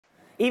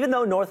Even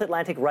though North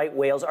Atlantic right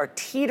whales are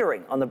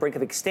teetering on the brink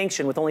of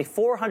extinction, with only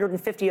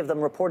 450 of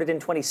them reported in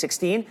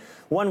 2016,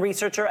 one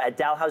researcher at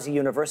Dalhousie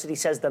University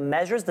says the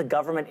measures the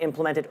government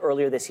implemented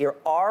earlier this year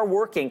are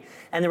working,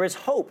 and there is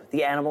hope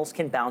the animals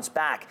can bounce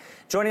back.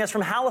 Joining us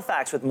from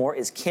Halifax with more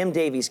is Kim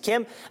Davies.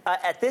 Kim,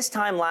 at this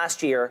time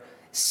last year,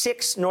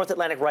 6 North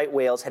Atlantic right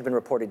whales had been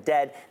reported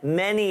dead,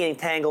 many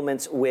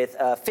entanglements with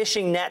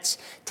fishing nets.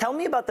 Tell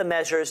me about the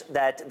measures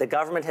that the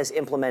government has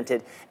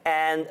implemented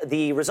and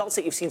the results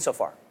that you've seen so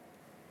far.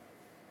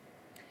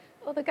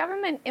 Well, the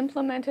government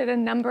implemented a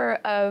number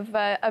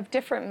of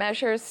different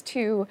measures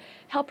to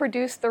help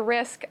reduce the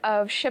risk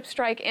of ship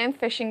strike and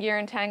fishing gear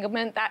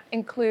entanglement. That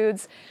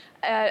includes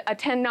a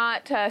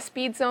 10-knot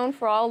speed zone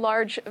for all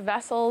large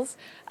vessels,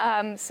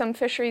 some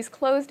fisheries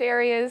closed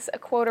areas, a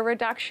quota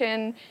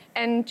reduction,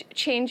 and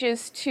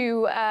changes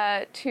to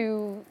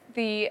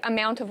the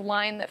amount of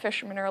line that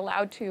fishermen are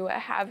allowed to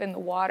have in the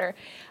water.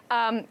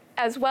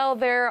 As well,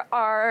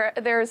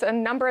 there's a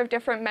number of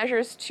different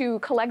measures to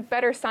collect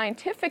better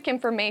scientific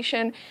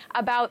information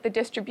about the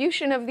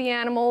distribution of the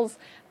animals,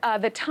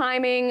 the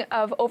timing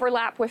of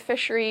overlap with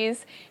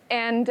fisheries,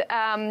 and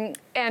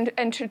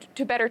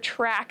to better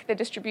track the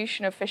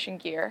distribution of fishing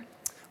gear.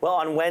 Well,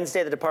 on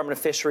Wednesday, the Department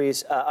of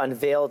Fisheries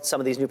unveiled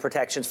some of these new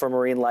protections for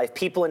marine life.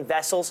 People in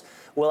vessels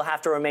will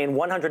have to remain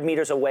 100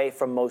 meters away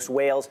from most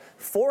whales,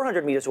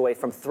 400 meters away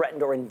from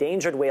threatened or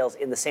endangered whales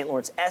in the St.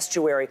 Lawrence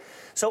estuary.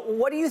 So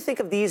what do you think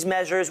of these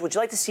measures? Would you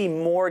like to see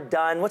more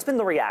done? What's been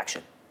the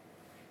reaction?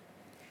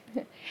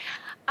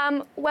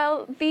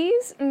 Well,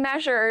 these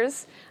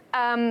measures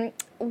have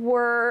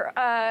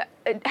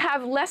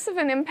less of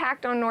an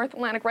impact on North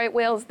Atlantic right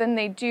whales than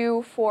they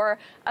do for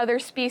other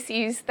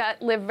species that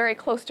live very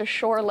close to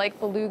shore, like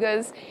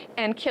belugas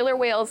and killer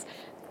whales.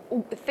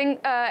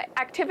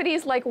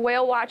 Activities like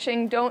whale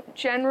watching don't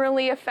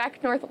generally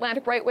affect North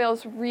Atlantic right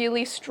whales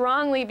really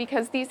strongly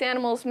because these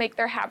animals make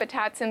their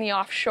habitats in the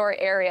offshore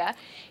area.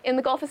 In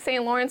the Gulf of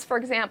St. Lawrence, for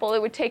example,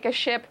 it would take a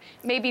ship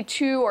maybe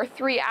 2 or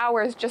 3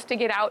 hours just to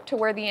get out to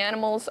where the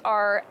animals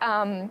are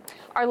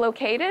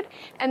located.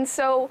 And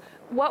so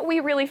what we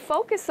really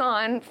focus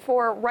on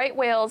for right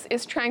whales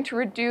is trying to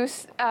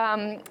reduce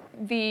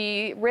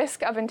the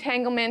risk of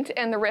entanglement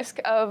and the risk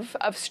of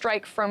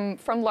strike from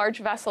large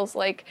vessels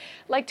like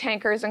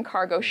tankers and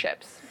cargo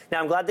ships. Now,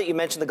 I'm glad that you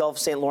mentioned the Gulf of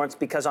St. Lawrence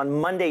because on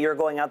Monday you're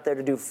going out there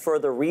to do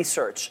further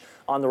research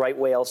on the right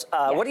whales.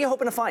 Yes. What are you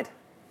hoping to find?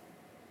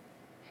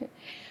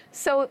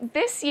 So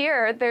this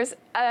year, there's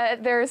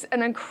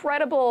an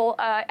incredible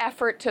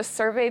effort to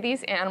survey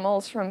these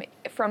animals from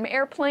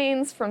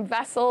airplanes, from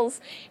vessels,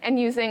 and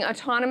using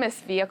autonomous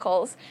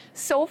vehicles.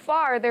 So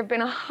far, there have been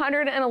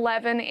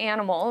 111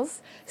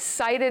 animals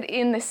sighted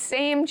in the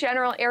same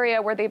general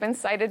area where they've been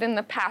sighted in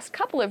the past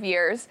couple of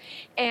years,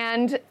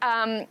 and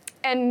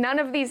none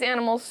of these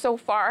animals so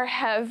far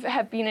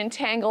have been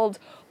entangled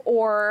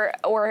or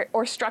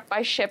struck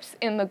by ships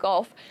in the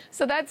Gulf.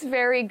 So that's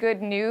very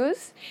good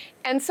news.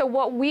 And so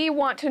what we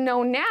want to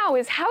know now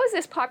is how is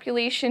this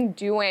population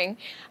doing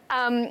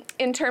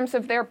in terms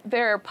of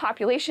their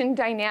population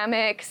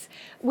dynamics.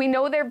 We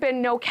know there have been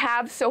no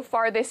calves so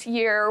far this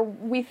year.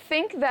 We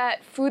think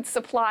that food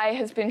supply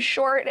has been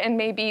short and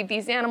maybe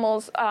these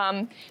animals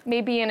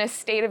may be in a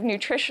state of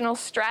nutritional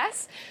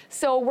stress.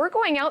 So we're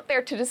going out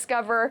there to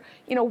discover,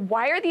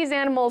 why are these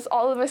animals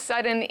all of a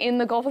sudden in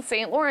the Gulf of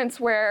St. Lawrence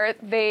where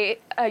they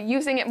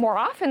using it more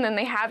often than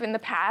they have in the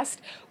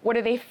past? What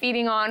are they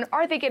feeding on?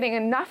 Are they getting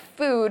enough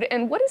food?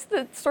 And what is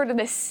the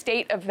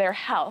state of their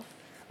health?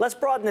 Let's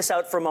broaden this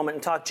out for a moment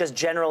and talk just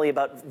generally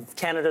about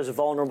Canada's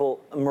vulnerable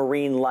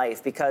marine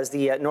life, because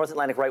the North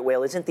Atlantic right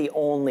whale isn't the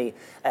only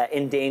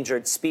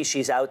endangered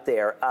species out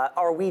there.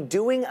 Are we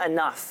doing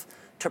enough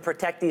to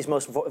protect these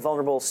most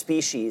vulnerable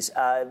species?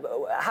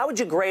 How would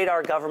you grade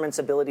our government's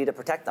ability to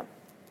protect them?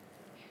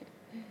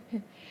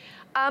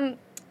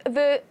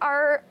 The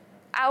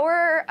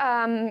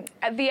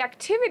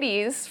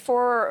activities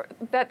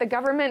that the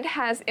government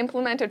has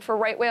implemented for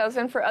right whales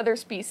and for other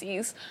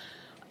species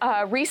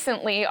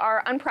recently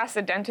are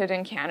unprecedented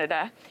in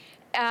Canada.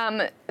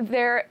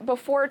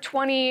 Before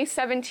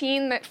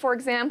 2017, for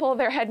example,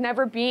 there had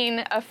never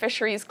been a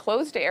fisheries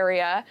closed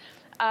area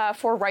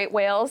for right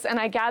whales, and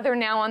I gather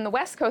now on the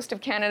west coast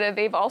of Canada,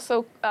 they've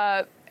also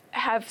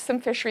have some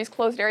fisheries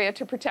closed area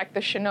to protect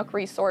the Chinook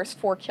resource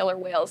for killer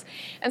whales.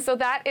 And so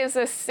that is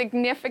a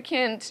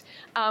significant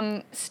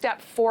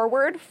step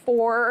forward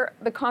for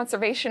the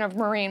conservation of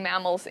marine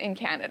mammals in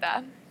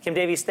Canada. Kim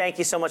Davies, thank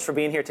you so much for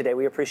being here today.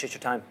 We appreciate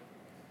your time.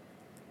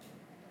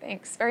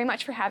 Thanks very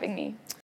much for having me.